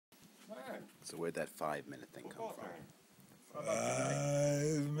So where'd that 5-minute thing come from?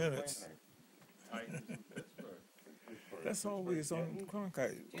 5 minutes. That's always on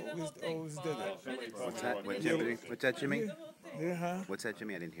Cronkite. Always did it. What's that? What's that, Jimmy? Yeah, huh? What's that,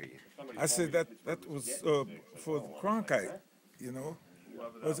 Jimmy? I didn't hear you. I said that was for Cronkite, you know.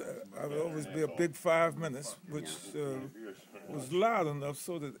 I would always be a big 5 minutes, which was loud enough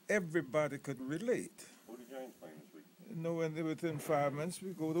so that everybody could relate. You know, and within 5 minutes,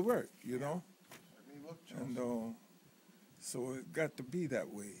 we go to work, you know. And so it got to be that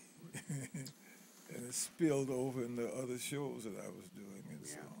way. And it spilled over in the other shows that I was doing and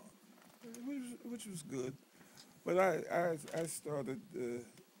so on, which was good. But I started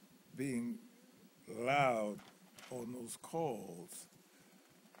being loud on those calls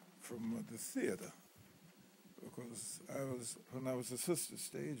from the theater because when I was assistant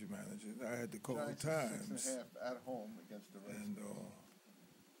stage manager, I had to call times. At home against the rest. And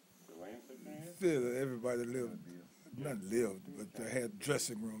theater, everybody not lived, but they had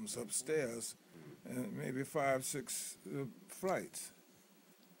dressing rooms upstairs, and maybe 5, 6 flights.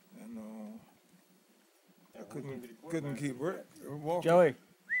 And I couldn't keep walking. Joey.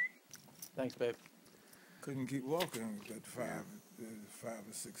 Thanks, babe. Couldn't keep walking that 5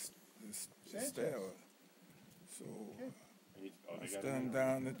 or 6 stairs. So I stand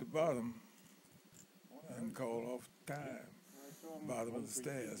down at the bottom and call off time. Bottom of the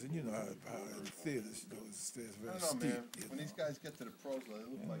stairs, and you know how in theaters, those stairs are very steep. Man. When these guys get to the pros, they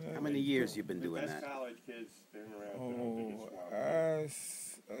look like. How many years you been doing that? I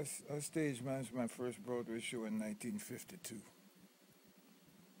stage managed my first Broadway show in 1952,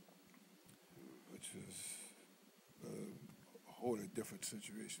 which was a wholly different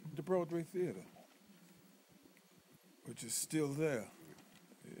situation. The Broadway Theater, which is still there.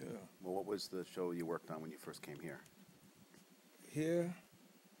 Yeah. Well, what was the show you worked on when you first came here? Here,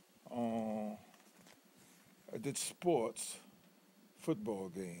 I did sports, football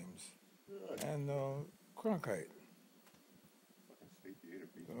games, and Cronkite.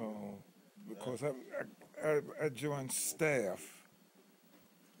 Because I joined staff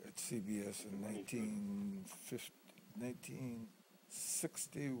at CBS in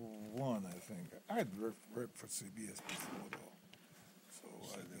 1961, I think. I had worked for CBS before, though. So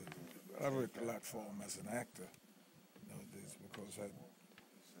I worked a lot for them as an actor. Because I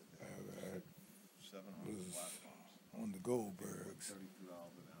was on the Goldbergs,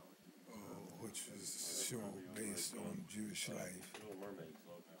 which was a show based on Jewish life.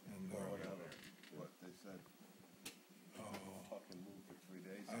 And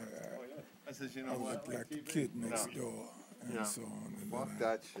I was like the kid next door and so on. And fuck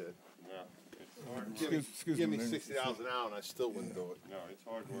that shit. Give me $60 an hour and I still wouldn't do it. No, it's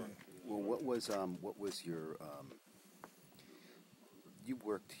hard work. Well, what was your you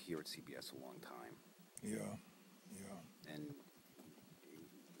worked here at CBS a long time. Yeah. And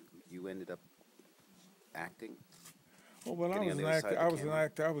you ended up acting? Oh well, I was an actor.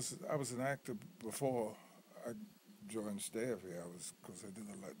 I was an actor before I joined staff here. Because I did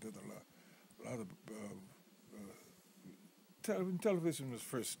a lot of television was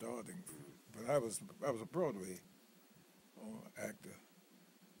first starting, but I was a Broadway actor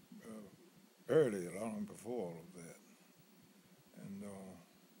early, long before all of that. And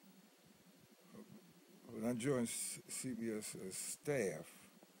when I joined CBS as staff,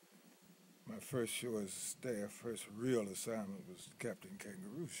 my first show as staff, first real assignment was the Captain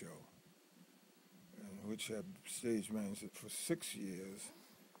Kangaroo Show, which I stage managed it for 6 years,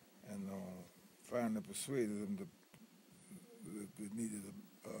 and finally persuaded them that they needed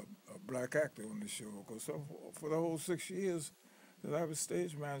a black actor on the show. Because for the whole 6 years that I was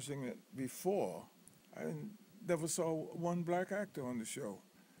stage managing it before, I never saw one black actor on the show.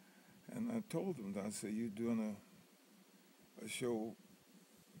 And I told them, I said, you're doing a show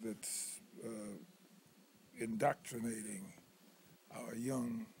that's indoctrinating our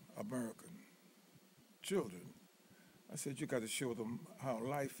young American children. I said, you got to show them how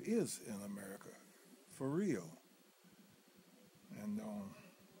life is in America, for real. And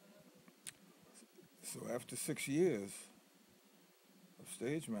so after 6 years of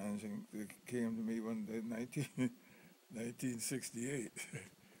stage managing, they came to me one day, 1968,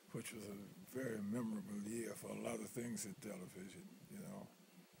 which was a very memorable year for a lot of things in television, you know.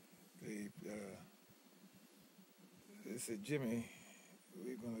 They said, Jimmy,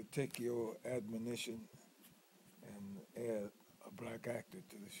 we're going to take your admonition and add a black actor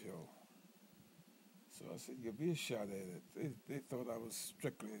to the show. So I said, you'll be a shot at it. They thought I was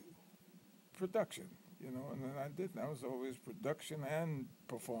strictly production, you know, and then I didn't. I was always production and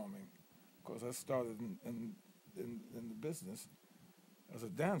performing, because I started in the business as a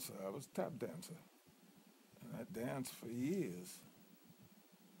dancer. I was a tap dancer. And I danced for years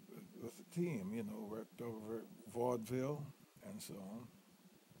with the team, you know, worked over at Vaudeville and so on.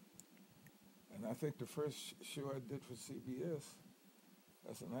 And I think the first show I did for CBS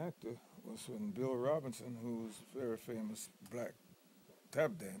as an actor was when Bill Robinson, who was a very famous black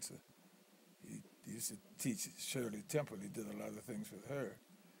tap dancer, he used to teach Shirley Temple. He did a lot of things with her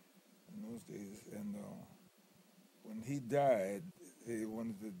in those days. And when he died, they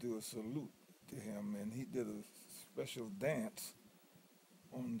wanted to do a salute to him, and he did a special dance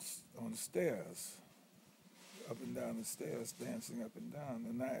on stairs, up and down the stairs, dancing up and down.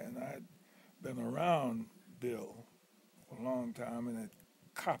 And I'd been around Bill for a long time, and it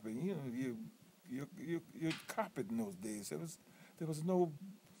copied. You know, you copied in those days. There was no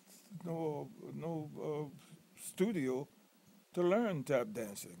studio to learn tap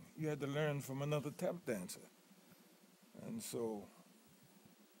dancing. You had to learn from another tap dancer. And so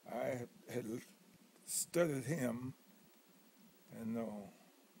I had studied him and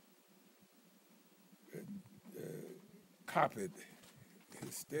copied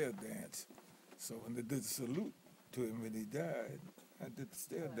his stair dance. So when they did the salute to him when he died, I did the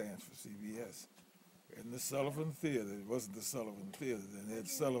stair dance for CBS in the Sullivan Theater. It wasn't the Sullivan Theater then. Ed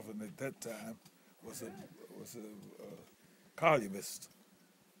Sullivan at that time was a columnist,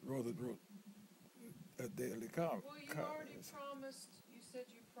 wrote a daily column. Well, you already promised. You said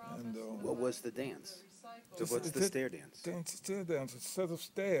you promised. And, What was the dance? So The what's the stair dance? Stair dance, a set of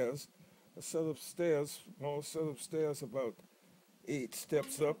stairs, small set of stairs about 8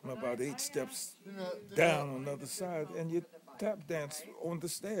 steps up and about 8 steps down on the other side, and you tap dance on the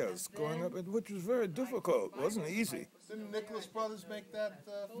stairs going up, which was very difficult. It wasn't easy. Didn't Nicholas Brothers make that?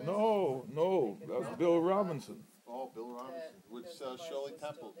 No, that was Bill Robinson. Oh, Bill Robinson with Shirley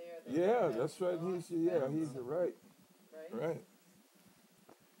Temple. Yeah, that's right. He's right.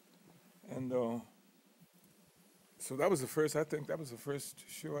 And so that was the first. I think that was the first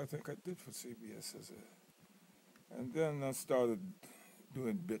show I did for CBS and then I started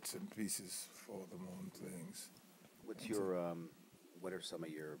doing bits and pieces for them on things. What's your what are some of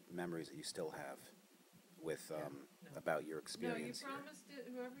your memories that you still have with about your No, you experience promised it.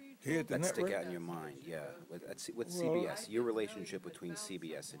 Whoever you Here at the that stick network? out in your mind? Yeah, with Well, CBS, your relationship between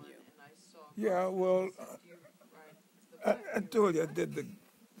CBS and you. Yeah, well, I told you I did the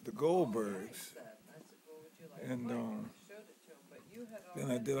Goldbergs, and then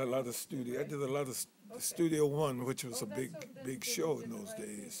I did a lot of studio. I did a lot of Studio One, which was a big show in those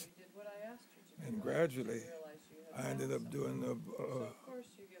days. And gradually, I ended up doing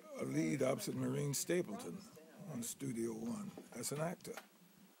a lead opposite Marine Stapleton on Studio One as an actor.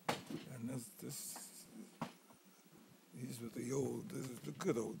 And these were this is the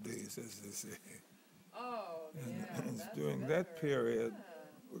good old days, as they say. Oh, yeah. And it's during that period,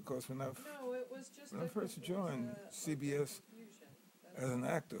 because when I it was just first joined CBS as an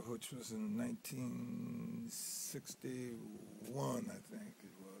actor, which was in 1961, I think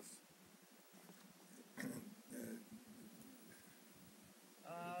it was.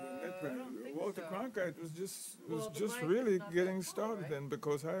 Walter Cronkite was just really getting started then,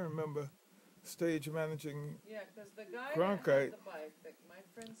 because I remember stage managing because the guy Cronkite that had the bike, my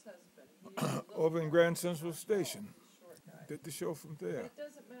friend's husband, over in Grand Central Station. Did the show from there. It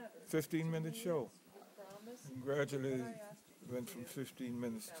doesn't matter. 15-minute show. You promised. And gradually I asked you to went do. from 15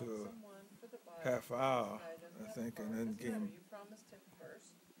 minutes to Someone for the bike. half hour, Guy doesn't I have think, a car. and then Doesn't matter. came You promised him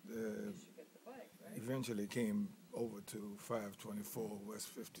first. the You should get the bike, right? eventually came over to 524 West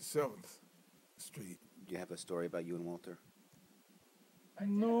 57th Street. Do you have a story about you and Walter?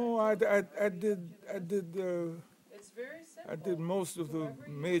 No, I did. It's very simple. I did most of the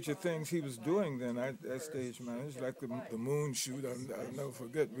major things he was doing then. I stage managed, like the moon shoot. I'll never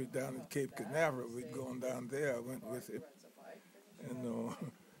forget. We're down at Cape Canaveral. We'd gone down there. I went with him. And the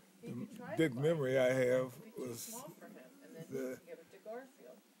big memory I have was the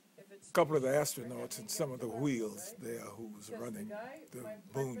couple of the astronauts and some of the wheels there who was running the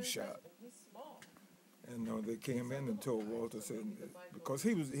moon shot. And they came in and told Walter, said, because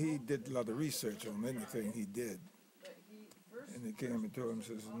he did a lot of research on anything he did. And he came and told him,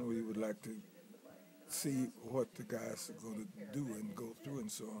 says, no, he would like to see what the guys are going to do and go through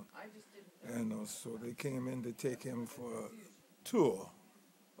and so on. And so they came in to take him for a tour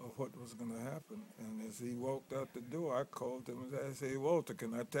of what was going to happen. And as he walked out the door, I called him and I said, hey, Walter,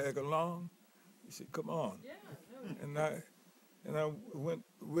 can I tag along? He said, come on. And I went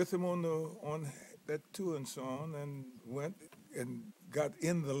with him on that tour and so on, and went and got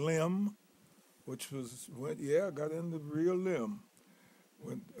in the limb, got in the real limb.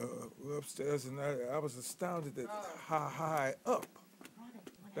 Went upstairs, and I was astounded at how high up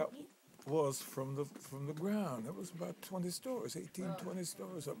that was from the ground. That was about 20 stories, 18, 20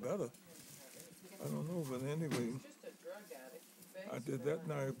 stories or better. I don't know, but anyway, Just a drug addict. He begs I did for that, it. and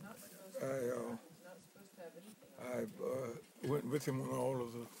Not supposed to have it. He's not supposed to have anything. I went with him on all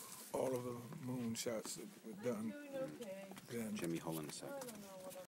of the moon shots that were done. Doing okay. Then Jimmy, hold on a I second. don't know